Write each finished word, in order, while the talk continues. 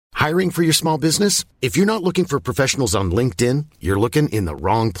Hiring for your small business? If you're not looking for professionals on LinkedIn, you're looking in the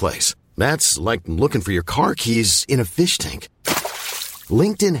wrong place. That's like looking for your car keys in a fish tank.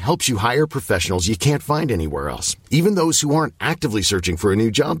 LinkedIn helps you hire professionals you can't find anywhere else, even those who aren't actively searching for a new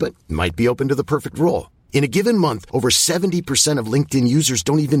job but might be open to the perfect role. In a given month, over 70% of LinkedIn users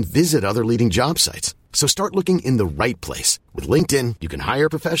don't even visit other leading job sites. So start looking in the right place. With LinkedIn, you can hire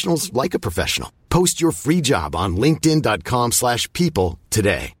professionals like a professional. Post your free job on linkedin.com/people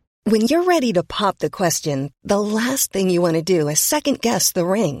today. When you're ready to pop the question, the last thing you want to do is second-guess the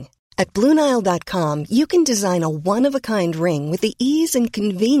ring. At BlueNile.com, you can design a one-of-a-kind ring with the ease and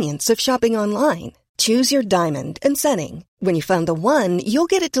convenience of shopping online. Choose your diamond and setting. When you find the one,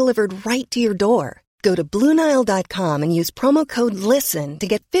 you'll get it delivered right to your door. Go to BlueNile.com and use promo code LISTEN to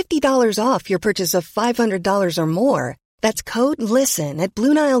get $50 off your purchase of $500 or more. That's code LISTEN at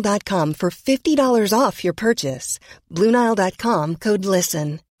BlueNile.com for $50 off your purchase. BlueNile.com, code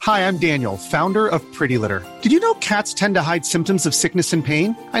LISTEN. Hi, I'm Daniel, founder of Pretty Litter. Did you know cats tend to hide symptoms of sickness and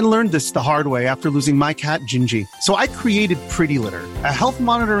pain? I learned this the hard way after losing my cat, Gingy. So I created Pretty Litter, a health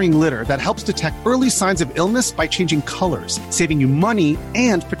monitoring litter that helps detect early signs of illness by changing colors, saving you money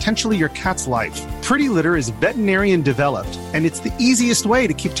and potentially your cat's life. Pretty Litter is veterinarian developed, and it's the easiest way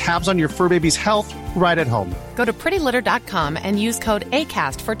to keep tabs on your fur baby's health right at home. Go to prettylitter.com and use code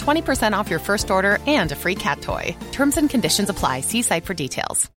ACAST for 20% off your first order and a free cat toy. Terms and conditions apply. See site for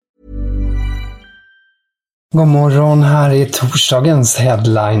details. God morgon, här är torsdagens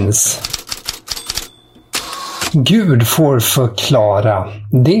headlines. Gud får förklara.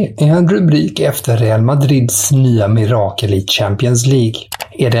 Det är en rubrik efter Real Madrids nya mirakel i Champions League.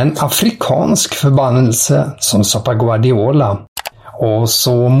 Är det en afrikansk förbannelse som stoppar Guardiola? Och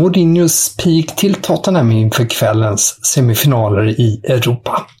så Mourinhos peak till Tottenham inför kvällens semifinaler i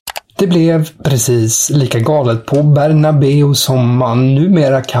Europa. Det blev precis lika galet på Bernabéu som man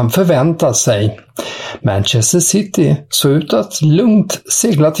numera kan förvänta sig. Manchester City såg ut att lugnt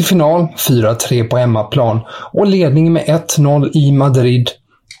segla till final 4-3 på hemmaplan och ledning med 1-0 i Madrid.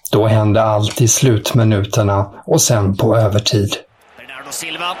 Då hände allt i slutminuterna och sen på övertid. Bernardo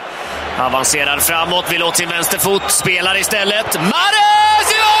Silva avancerar framåt, vill åt sin vänsterfot, spelar istället. Mahrez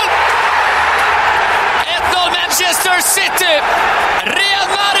i mål! 1-0 Manchester City! Riyad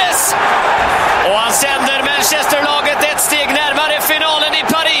Mahrez! Och han sänder Manchester-laget ett steg närmare finalen i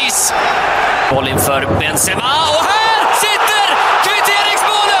Paris. Boll inför Benzema och här sitter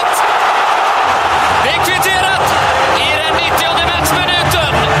kvitteringsmålet! Det är kvitterat i den 90:e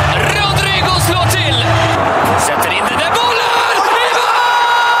matchminuten. Rodrigo slår till. Sätter in den där bollen! I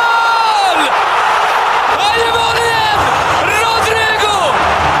mål! Han gör mål igen! Rodrigo!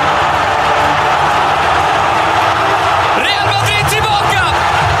 Real Madrid tillbaka!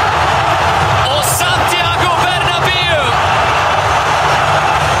 Och Santiago Bernabéu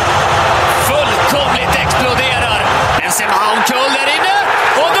fullkomligt exploderar. Benzema omkull där inne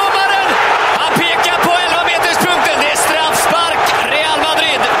och domaren, han pekar på 11-meterspunkten. Det är straffspark Real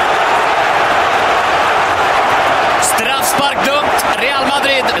Madrid. Straffspark dömt Real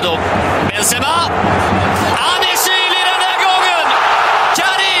Madrid. Då Benzema, han är kylig den här gången.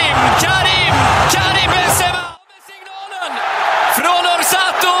 Karim Benzema med signalen från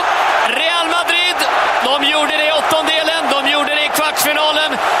Orsato. Real Madrid, de gjorde det i åttondelen, de gjorde det i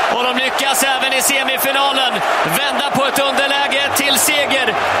kvartsfinalen och de lyckas även i semifinalen vända på ett underläge till seger.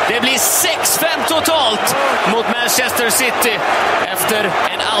 Det blir 6-5 totalt mot Manchester City efter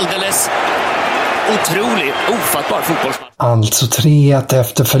en alldeles otrolig, ofattbar fotbollsmatch. Alltså 3-1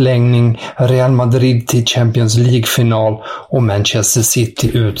 efter förlängning, Real Madrid till Champions League-final och Manchester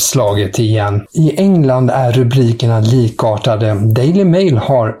City utslaget igen. I England är rubrikerna likartade. Daily Mail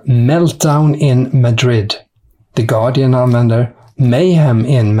har Meltdown in Madrid. The Guardian använder Mayhem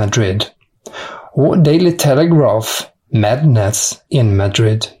in Madrid. Och Daily Telegraph Madness in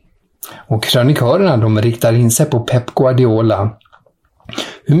Madrid. Och krönikörerna de riktar in sig på Pep Guardiola.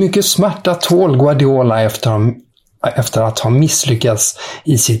 Hur mycket smärta tål Guardiola efter att ha misslyckats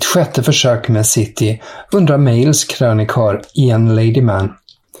i sitt sjätte försök med City, undrar Mails krönikör Ian Ladyman.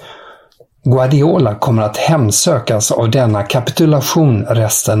 Guardiola kommer att hemsökas av denna kapitulation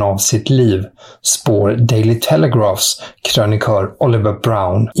resten av sitt liv, spår Daily Telegraphs krönikör Oliver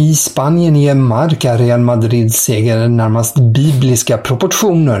Brown. I Spanien ger Marca Real Madrid seger närmast bibliska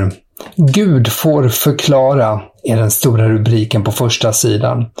proportioner. Gud får förklara är den stora rubriken på första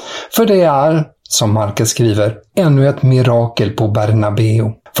sidan. För det är, som Marca skriver, ännu ett mirakel på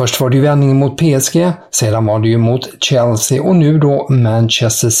Bernabéu. Först var det ju vändningen mot PSG, sedan var det ju mot Chelsea och nu då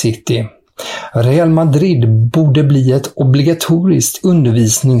Manchester City. Real Madrid borde bli ett obligatoriskt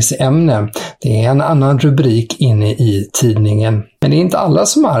undervisningsämne. Det är en annan rubrik inne i tidningen. Men det är inte alla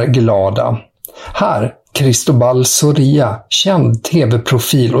som är glada. Här, Cristobal Soria, känd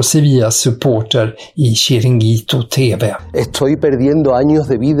tv-profil och Sevilla-supporter i Chiringuito TV. Estoy perdiendo años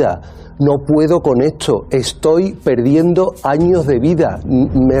de vida. No puedo con esto. Estoy perdiendo años de vida.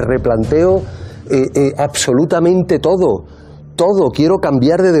 Me replanteo absolutamente todo. Todo, quiero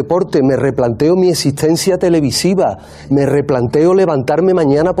cambiar de deporte, me replanteo mi existencia televisiva, me replanteo levantarme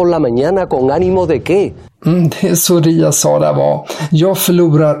mañana por la mañana con ánimo de qué. Det Soria sa där var: jag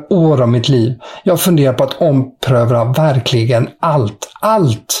förlorar år av mitt liv. Jag funderar på att ompröva verkligen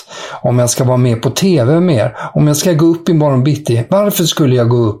allt. Om jag ska vara med på tv mer, om jag ska gå upp imorgon bitti, varför skulle jag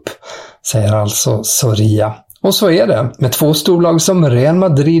gå upp? Säger alltså Soria. Och så är det. Med två storlag som Real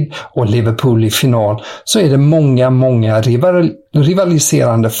Madrid och Liverpool i final så är det många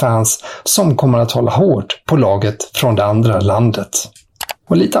rivaliserande fans som kommer att hålla hårt på laget från det andra landet.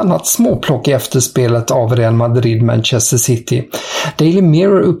 Och lite annat småplock i efterspelet av Real Madrid-Manchester City. Daily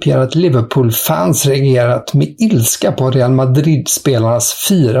Mirror uppger att Liverpool-fans reagerat med ilska på Real Madrid-spelarnas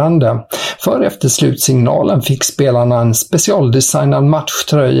firande. För efter slutsignalen fick spelarna en specialdesignad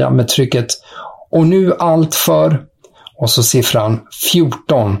matchtröja med trycket "Och nu allt för", och så siffran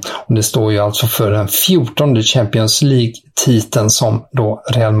 14. Och det står ju alltså för den 14:e Champions League-titeln som då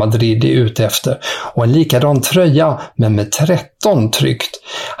Real Madrid är ute efter. Och en likadan tröja, men med 13 tryckt,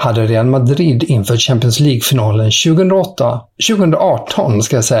 hade Real Madrid inför Champions League-finalen 2018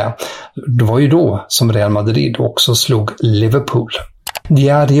 ska jag säga. Det var ju då som Real Madrid också slog Liverpool.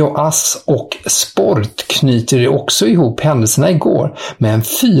 Diario AS och Sport knyter också ihop händelserna igår med en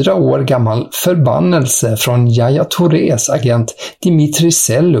 4 år gammal förbannelse från Yaya Tourés agent Dimitri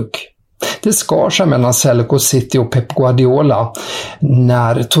Seluk. Det skar sig mellan Seluk och City och Pep Guardiola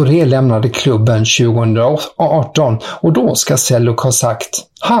när Touré lämnade klubben 2018, och då ska Seluk ha sagt: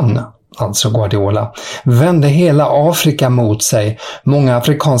 han, alltså Guardiola, vände hela Afrika mot sig. Många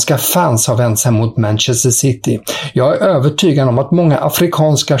afrikanska fans har vänt sig mot Manchester City. Jag är övertygad om att många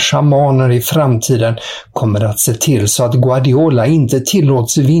afrikanska shamaner i framtiden kommer att se till så att Guardiola inte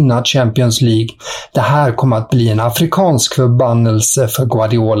tillåts vinna Champions League. Det här kommer att bli en afrikansk förbannelse för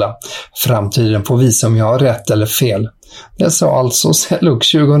Guardiola. Framtiden får visa om jag har rätt eller fel. Det sa alltså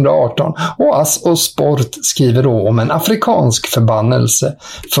Seluk 2018, och AS och Sport skriver då om en afrikansk förbannelse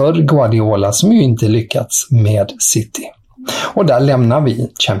för Guardiola som ju inte lyckats med City. Och där lämnar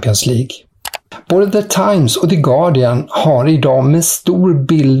vi Champions League. Både The Times och The Guardian har idag med stor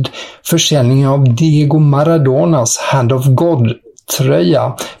bild försäljningen av Diego Maradonas Hand of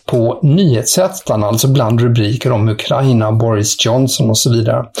God-tröja på nyhetshäftan, alltså bland rubriker om Ukraina, Boris Johnson och så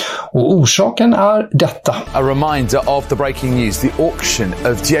vidare. Och orsaken är detta. A reminder of the breaking news. The auction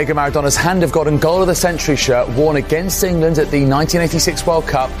of Diego Maradona's Hand of God and Goal of the Century shirt worn against England at the 1986 World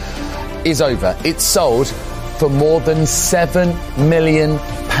Cup is over. It's sold for more than £7 million.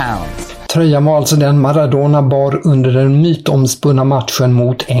 Tröjan var alltså den Maradona bar under den mytomspunna matchen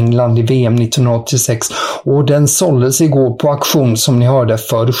mot England i VM 1986, och den såldes igår på auktion som ni hörde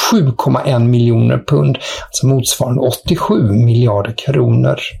för 7,1 miljoner pund, alltså motsvarande 87 miljarder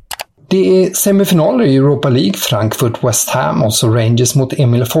kronor. Det är semifinaler i Europa League, Frankfurt West Ham, och så Rangers mot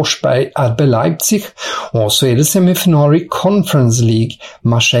Emil Forsberg, RB Leipzig, och så är det semifinaler i Conference League,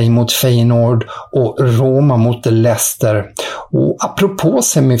 Marseille mot Feyenoord och Roma mot Leicester. Och apropå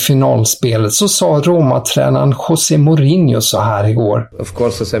semifinalspelet så sa Roma-tränaren José Mourinho så här igår. Of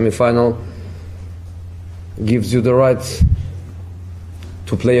course, a semifinal gives you the right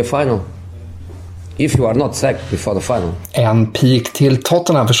to play a final. If you are not sacked before the final. En pik till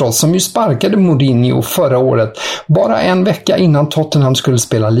Tottenham förstås, som ju sparkade Mourinho förra året, bara en vecka innan Tottenham skulle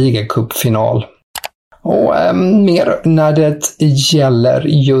spela ligacupfinal. Och mer när det gäller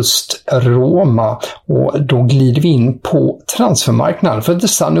just Roma, och då glider vi in på transfermarknaden, för The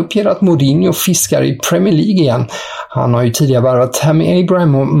Sun uppger att Mourinho fiskar i Premier League igen. Han har ju tidigare värvat Tammy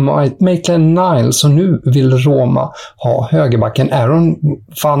Abraham och Maitland-Niles, och nu vill Roma ha högerbacken Aaron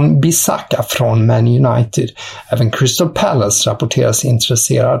van Bissaka från Man United. Även Crystal Palace rapporteras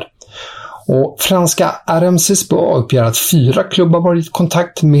intresserad. Och franska RMC Sport uppger att 4 klubbar varit i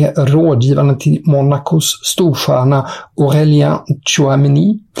kontakt med rådgivarna till Monacos storstjärna Aurélien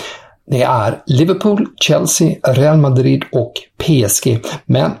Tchouameni. Det är Liverpool, Chelsea, Real Madrid och PSG.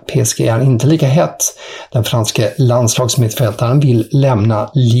 Men PSG är inte lika hett. Den franske landslagsmittfältaren vill lämna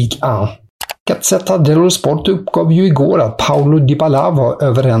Ligue 1. Gazzetta dello Sport uppgav ju igår att Paulo Dybala var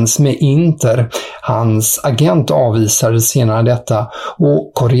överens med Inter. Hans agent avvisade senare detta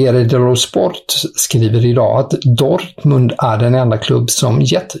och Corriere dello Sport skriver idag att Dortmund är den enda klubb som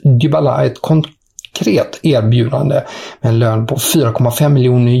gett Dybala ett konkret erbjudande med en lön på 4,5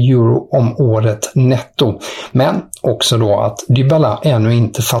 miljoner euro om året netto. Men också då att Dybala ännu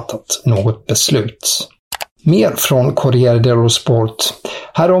inte fattat något beslut. Mer från Corriere dello Sport.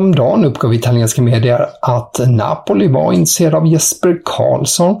 Häromdagen uppgav italienska medier att Napoli var intresserad av Jesper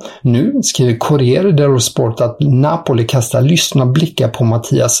Karlsson. Nu skriver Corriere dello Sport att Napoli kastar lystna blickar på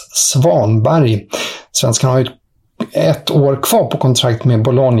Mattias Svanberg. Svenskan har ju ett år kvar på kontrakt med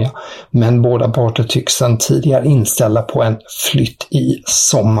Bologna, men båda parter tycks sedan tidigare inställda på en flytt i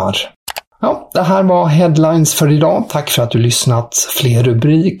sommar. Ja, det här var headlines för idag. Tack för att du lyssnat. Fler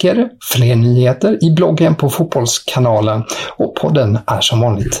rubriker, fler nyheter i bloggen på Fotbollskanalen, och podden är som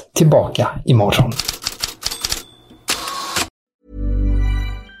vanligt tillbaka imorgon.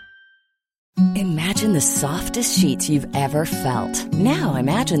 Imagine the softest sheets you've ever felt. Now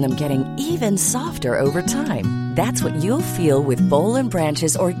imagine them getting even softer over time. That's what you'll feel with Boll &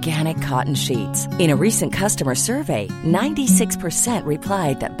 Branch's organic cotton sheets. In a recent customer survey, 96%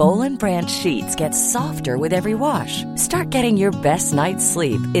 replied that Boll & Branch sheets get softer with every wash. Start getting your best night's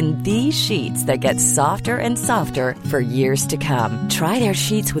sleep in these sheets that get softer and softer for years to come. Try their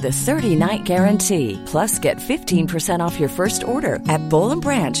sheets with a 30-night guarantee. Plus, get 15% off your first order at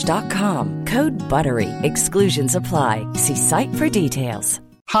bollandbranch.com. Code BUTTERY. Exclusions apply. See site for details.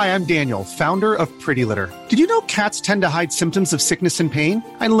 Hi, I'm Daniel, founder of Pretty Litter. Did you know cats tend to hide symptoms of sickness and pain?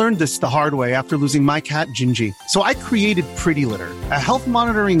 I learned this the hard way after losing my cat, Gingy. So I created Pretty Litter, a health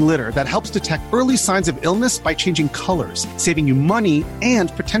monitoring litter that helps detect early signs of illness by changing colors, saving you money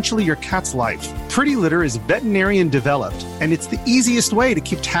and potentially your cat's life. Pretty Litter is veterinarian developed, and it's the easiest way to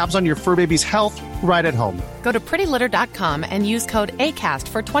keep tabs on your fur baby's health right at home. Go to prettylitter.com and use code ACAST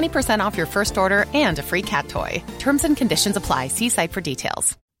for 20% off your first order and a free cat toy. Terms and conditions apply. See site for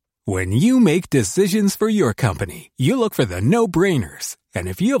details. When you make decisions for your company, you look for the no-brainers. And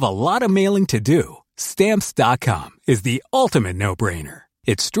if you have a lot of mailing to do, Stamps.com is the ultimate no-brainer.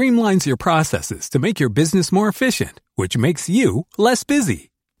 It streamlines your processes to make your business more efficient, which makes you less busy.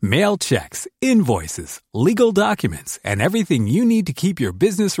 Mail checks, invoices, legal documents, and everything you need to keep your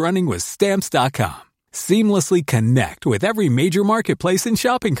business running with Stamps.com. Seamlessly connect with every major marketplace and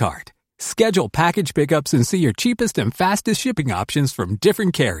shopping cart. Schedule package pickups and see your cheapest and fastest shipping options from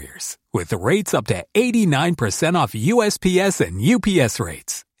different carriers, with rates up to 89% off USPS and UPS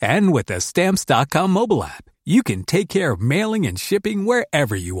rates. And with the Stamps.com mobile app, you can take care of mailing and shipping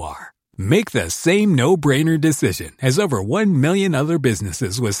wherever you are. Make the same no-brainer decision as over 1 million other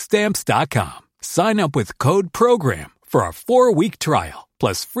businesses with Stamps.com. Sign up with code PROGRAM for a 4-week trial,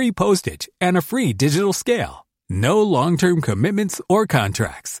 plus free postage and a free digital scale. No long-term commitments or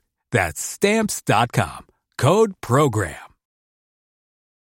contracts. That's Stamps.com. Code PROGRAM.